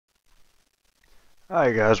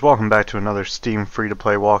Hi guys, welcome back to another Steam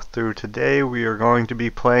free-to-play walkthrough. Today we are going to be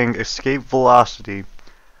playing Escape Velocity.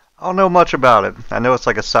 I don't know much about it. I know it's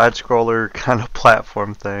like a side-scroller kind of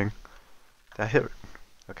platform thing. Did I hit it?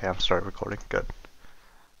 Okay, I'm starting recording. Good.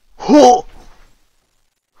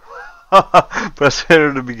 Press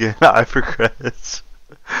enter to begin. I for credits.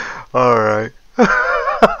 Alright.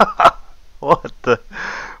 What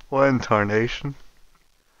in tarnation?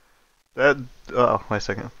 Oh, wait a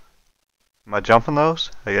second. Am I jumping those?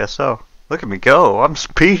 I guess so. Look at me go. I'm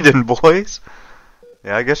speeding, boys.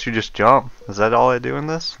 Yeah, I guess you just jump. Is that all I do in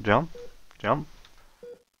this? Jump? Jump?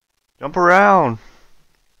 Jump around.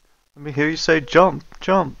 Let me hear you say jump,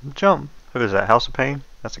 jump, jump. Who is that? House of Pain?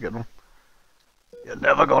 That's a good one. You're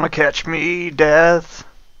never gonna catch me, death.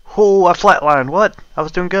 Oh, I flatlined. What? I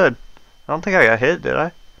was doing good. I don't think I got hit, did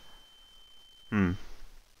I?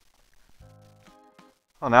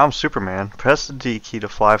 Oh, now I'm Superman. Press the D key to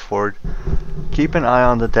fly forward. Keep an eye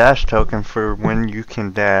on the dash token for when you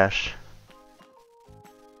can dash.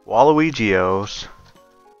 Waluigios.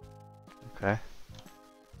 Okay.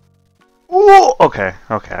 Ooh! Okay.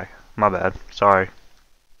 My bad. Sorry.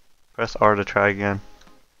 Press R to try again.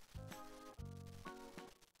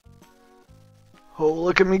 Oh,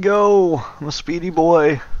 look at me go! I'm a speedy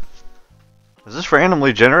boy. Is this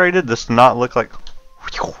randomly generated? This does not look like...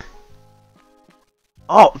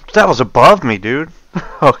 Oh, that was above me, dude.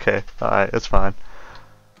 Okay, alright, it's fine.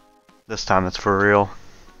 This time it's for real.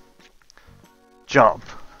 Jump.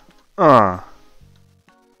 I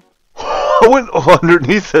went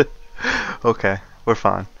underneath it. Okay, we're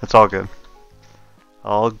fine. It's all good.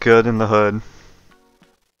 All good in the hood.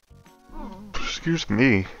 Excuse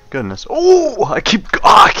me. Goodness. Oh, I keep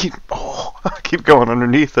going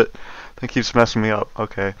underneath it. That keeps messing me up.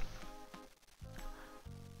 Okay.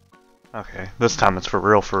 Okay, this time it's for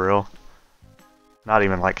real, for real. Not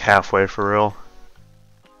even like halfway for real.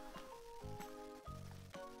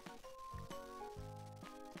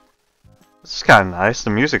 This is kind of nice. The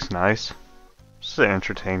music's nice. This is an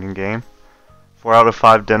entertaining game. 4 out of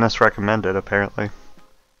 5 dentists recommended, apparently.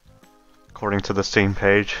 According to the Steam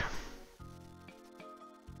page.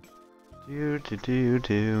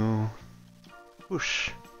 Whoosh.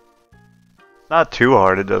 Not too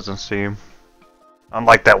hard, it doesn't seem.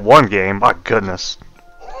 Unlike that one game, my goodness.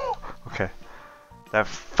 Okay. That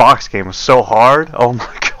Fox game was so hard. Oh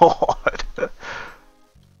my god.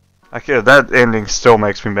 That ending still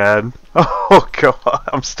makes me mad. Oh god,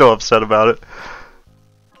 I'm still upset about it.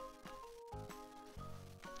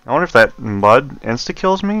 I wonder if that mud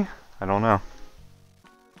insta-kills me? I don't know.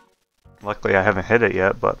 Luckily I haven't hit it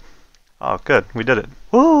yet, but... Oh good, we did it.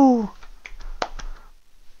 Woo!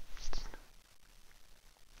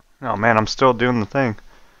 Oh man, I'm still doing the thing.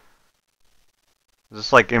 Is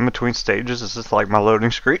this like in between stages? Is this like my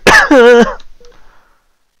loading screen?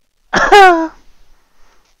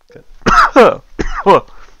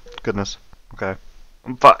 Goodness. Okay.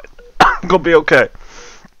 I'm fine. I'm gonna be okay.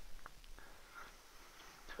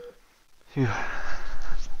 Phew.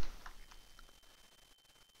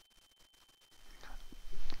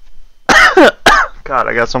 God,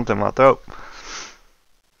 I got something in my throat.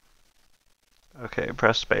 Okay,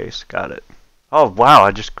 press space. Got it. Oh, wow, I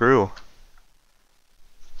just grew.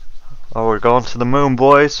 Oh, we're going to the moon,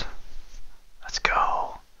 boys. Let's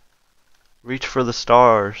go. Reach for the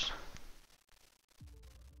stars.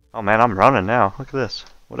 Oh, man, I'm running now. Look at this.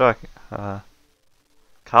 What do I...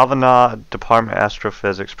 Kavanagh Department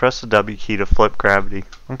Astrophysics. Press the W key to flip gravity.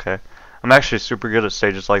 Okay. I'm actually super good at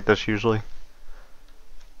stages like this, usually.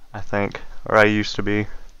 I think. Or I used to be.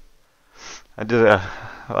 I did a...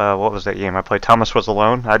 what was that game? I played Thomas Was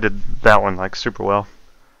Alone. I did that one like super well.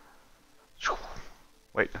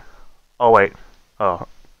 Wait. Oh wait. Oh.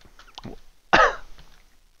 I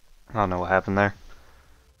don't know what happened there.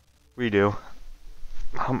 Redo.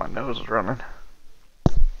 Oh, my nose is running.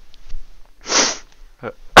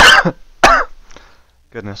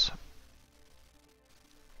 Goodness.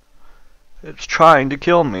 It's trying to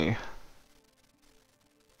kill me.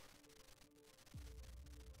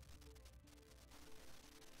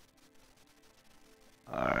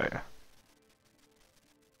 Alright.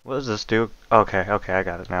 What does this do? Okay, I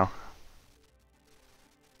got it now.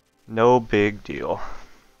 No big deal.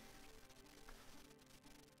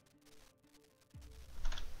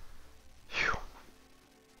 Phew.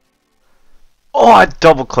 Oh, I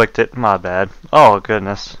double clicked it. My bad. Oh,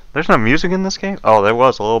 goodness. There's no music in this game? Oh, there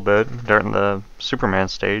was a little bit during the Superman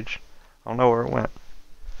stage. I don't know where it went.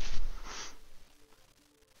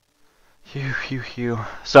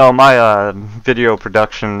 So my video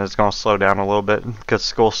production is going to slow down a little bit because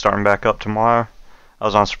school's starting back up tomorrow. I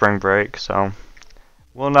was on spring break, so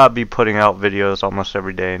Will not be putting out videos almost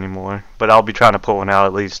every day anymore, but I'll be trying to put one out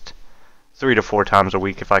at least 3 to 4 times a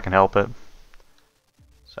week if I can help it.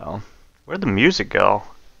 So, where'd the music go?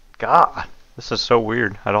 God, this is so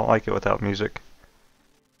weird. I don't like it without music.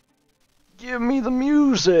 Give me the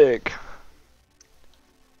music!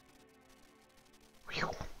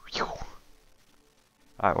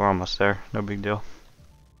 Alright, we're almost there. No big deal.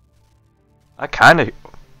 I kinda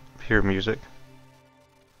hear music.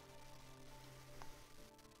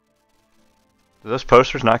 Do those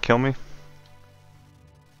posters not kill me?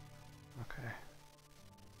 Okay.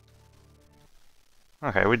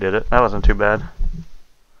 Okay, we did it. That wasn't too bad.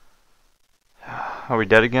 Are we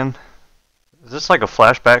dead again? Is this like a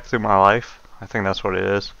flashback through my life? I think that's what it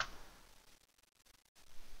is.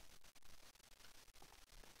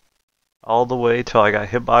 All the way till I got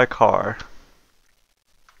hit by a car.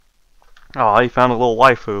 Oh, he found a little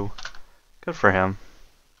waifu. Good for him.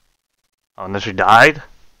 Oh, and then she died?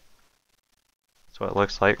 That's what it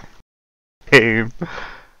looks like. Game.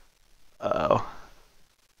 Uh-oh.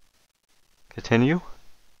 Continue?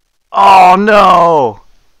 Oh, no!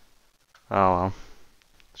 Oh, well.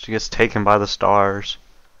 She gets taken by the stars.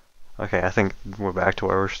 Okay, I think we're back to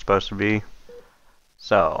where we're supposed to be.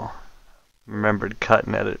 So, remember to cut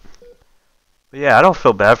and edit. But yeah, I don't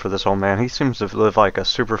feel bad for this old man. He seems to live like a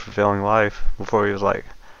super fulfilling life before he was like,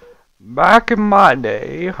 back in my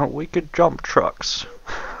day, we could jump trucks.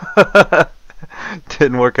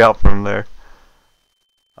 Didn't work out for him there.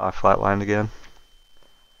 Oh, I flatlined again.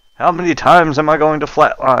 How many times am I going to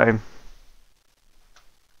flatline?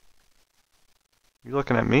 You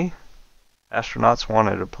looking at me? Astronauts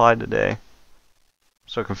wanted applied today. I'm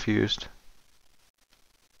so confused.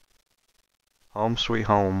 Home sweet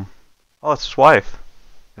home. Oh, it's his wife.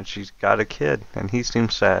 And she's got a kid. And he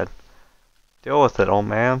seems sad. Deal with it, old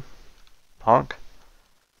man. Punk.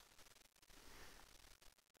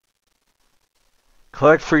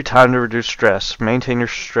 Collect free time to reduce stress. Maintain your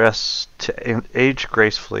stress to age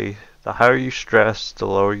gracefully. The higher you stress, the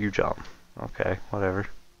lower you jump. Okay, whatever.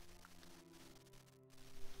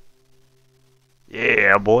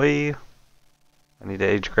 Yeah, boy. I need to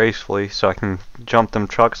age gracefully so I can jump them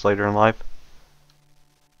trucks later in life.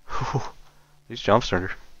 These jumps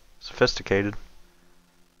are sophisticated.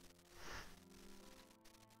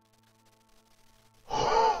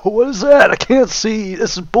 What is that? I can't see.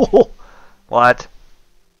 This is bull. What?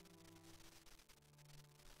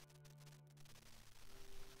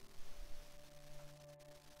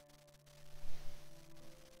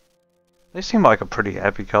 They seem like a pretty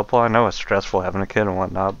happy couple. I know it's stressful having a kid and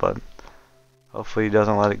whatnot, but hopefully he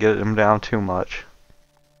doesn't let it get him down too much.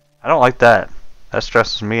 I don't like that. That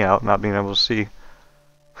stresses me out, not being able to see.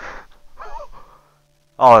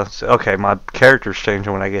 Oh, okay, my character's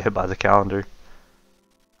changing when I get hit by the calendar.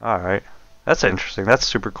 Alright. That's interesting. That's a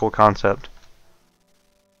super cool concept.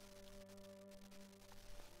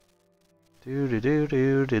 Do.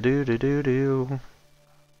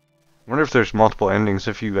 Wonder if there's multiple endings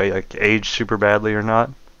if you like age super badly or not.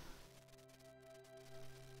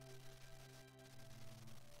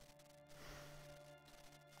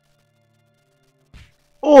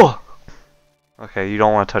 Oh! Okay, you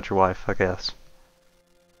don't want to touch your wife, I guess.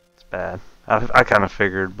 It's bad. I kind of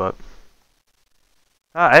figured, but...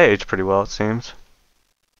 I aged pretty well, it seems.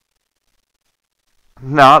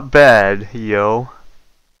 Not bad, yo.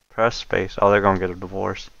 Press space. Oh, they're gonna get a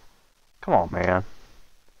divorce. Come on, man.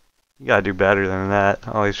 You gotta do better than that.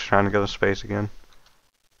 Oh, he's trying to go to space again.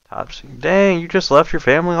 Top secret. Dang, you just left your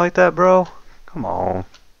family like that, bro? Come on.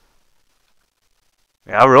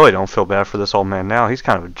 Yeah, I really don't feel bad for this old man now. He's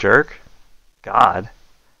kind of a jerk. God.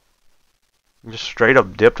 He just straight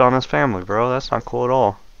up dipped on his family, bro. That's not cool at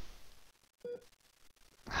all.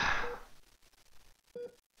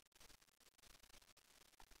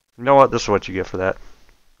 You know what? This is what you get for that.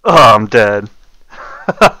 Oh, I'm dead.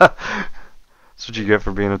 That's what you get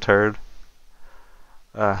for being a turd.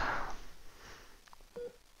 Granted,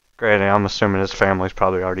 I'm assuming his family's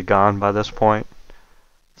probably already gone by this point.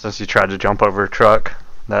 Since he tried to jump over a truck,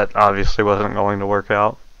 that obviously wasn't going to work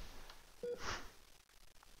out.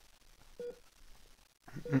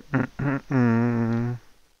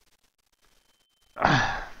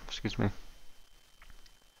 Excuse me.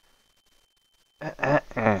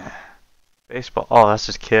 Baseball. Oh, that's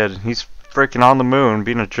his kid. He's freaking on the moon,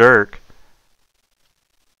 being a jerk.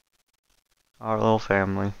 Our little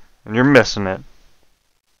family. And you're missing it.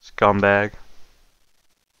 Scumbag.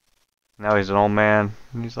 Now he's an old man.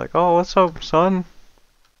 And he's like, oh, what's up, son?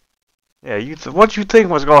 Yeah, what you think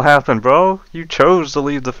was gonna happen, bro? You chose to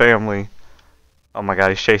leave the family. Oh my god,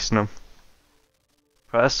 he's chasing him.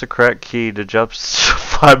 Press the correct key to jump.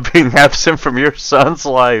 God, being absent from your son's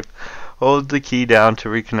life. Hold the key down to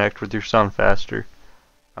reconnect with your son faster.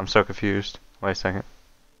 I'm so confused. Wait a second.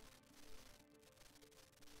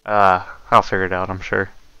 I'll figure it out, I'm sure.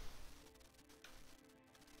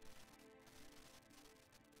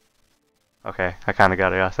 Okay, I kinda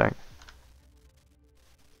got it, I think.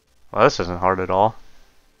 Well, this isn't hard at all.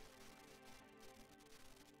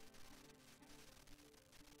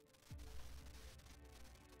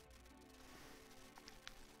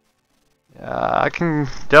 I can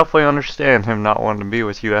definitely understand him not wanting to be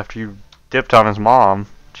with you after you dipped on his mom.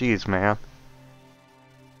 Jeez, man.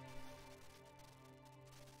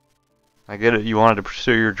 I get it, you wanted to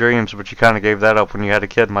pursue your dreams, but you kinda gave that up when you had a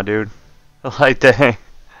kid, my dude. Like, dang.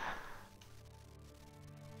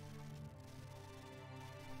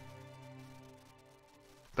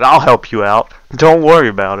 But I'll help you out. Don't worry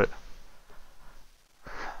about it.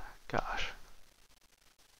 Gosh.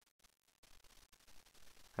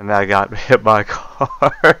 And then I got hit by a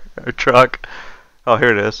car. A truck. Oh,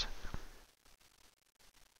 here it is.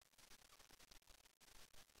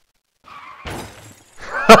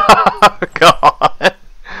 God.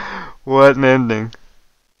 What an ending.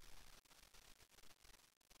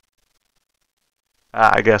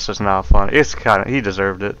 I guess it's not fun. It's kinda, he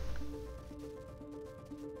deserved it.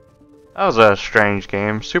 That was a strange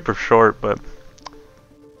game. Super short, but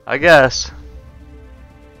I guess.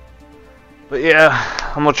 But yeah,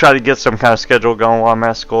 I'm gonna try to get some kind of schedule going while I'm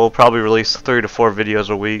at school. Probably release 3 to 4 videos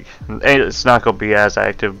a week. It's not gonna be as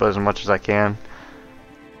active, but as much as I can.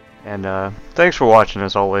 And thanks for watching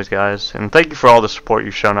as always, guys. And thank you for all the support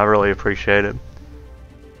you've shown. I really appreciate it.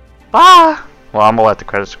 Bye! Well, I'm gonna let the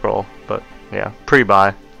credits scroll, but yeah,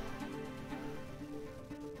 pre-bye.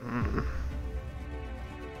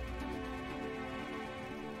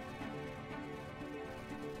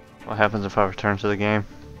 What happens if I return to the game?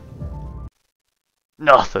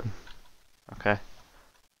 Nothing. Okay.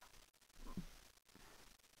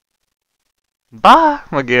 Bye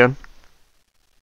again.